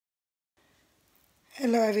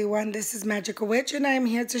Hello everyone, this is Magical Witch and I am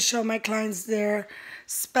here to show my clients their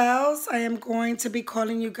spells. I am going to be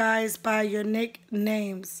calling you guys by your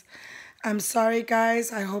nicknames. I'm sorry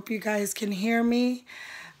guys, I hope you guys can hear me.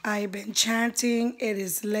 I've been chanting, it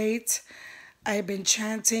is late. I've been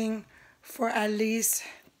chanting for at least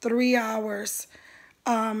 3 hours.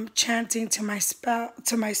 Chanting to my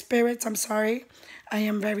spirits. I'm sorry. I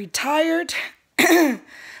am very tired.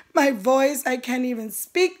 My voice, I can't even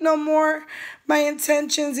speak no more. My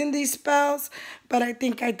intentions in these spells, but I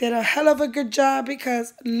think I did a hell of a good job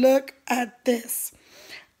because look at this.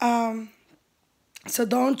 So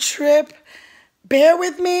don't trip. Bear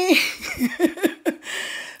with me.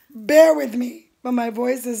 Bear with me. But my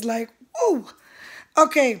voice is like, woo.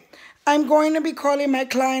 Okay, I'm going to be calling my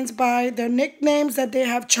clients by their nicknames that they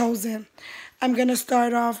have chosen. I'm going to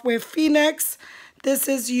start off with Phoenix. This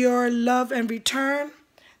is your love and return.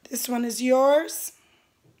 This one is yours.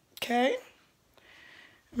 Okay.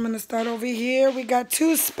 I'm going to start over here. We got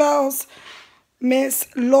 2 spells. Miss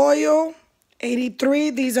Loyal, 83.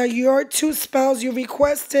 These are your 2 spells you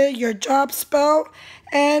requested. Your job spell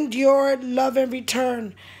and your love and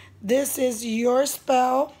return. This is your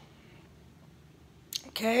spell.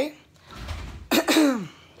 Okay.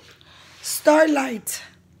 Starlight,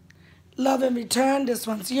 love and return. This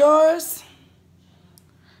one's yours.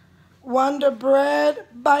 Wonder Bread,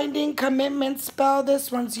 binding commitment spell.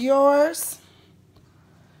 This one's yours.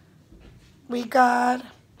 We got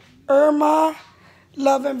Irma,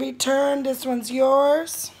 love and return. This one's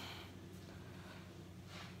yours.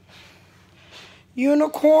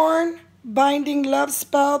 Unicorn, binding love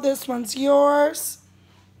spell. This one's yours.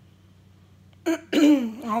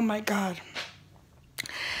 Oh my God.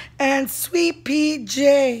 And Sweet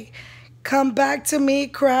PJ, come back to me,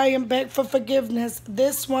 cry and beg for forgiveness.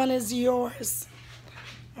 This one is yours.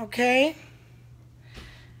 Okay?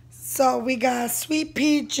 So we got Sweet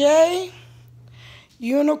PJ,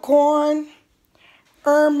 Unicorn,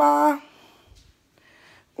 Irma,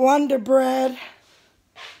 Wonder Bread,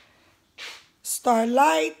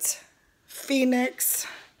 Starlight, Phoenix,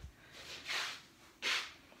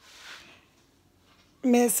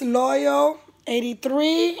 Miss Loyal,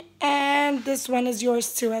 83, and this one is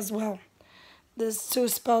yours too as well. These 2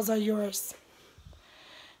 spells are yours.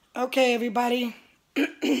 Okay, everybody,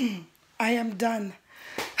 I am done.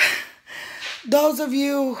 Those of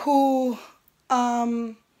you who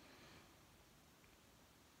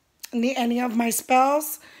need any of my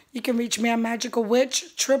spells, you can reach me at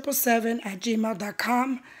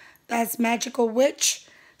magicalwitch777@gmail.com. That's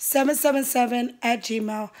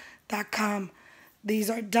magicalwitch777@gmail.com.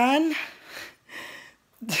 These are done.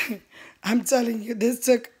 I'm telling you, this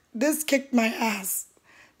kicked my ass,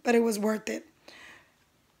 but it was worth it.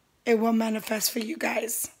 It will manifest for you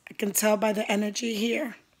guys. I can tell by the energy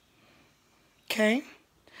here. Okay?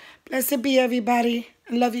 Blessed be everybody.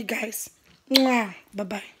 I love you guys. Mwah.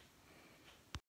 Bye-bye.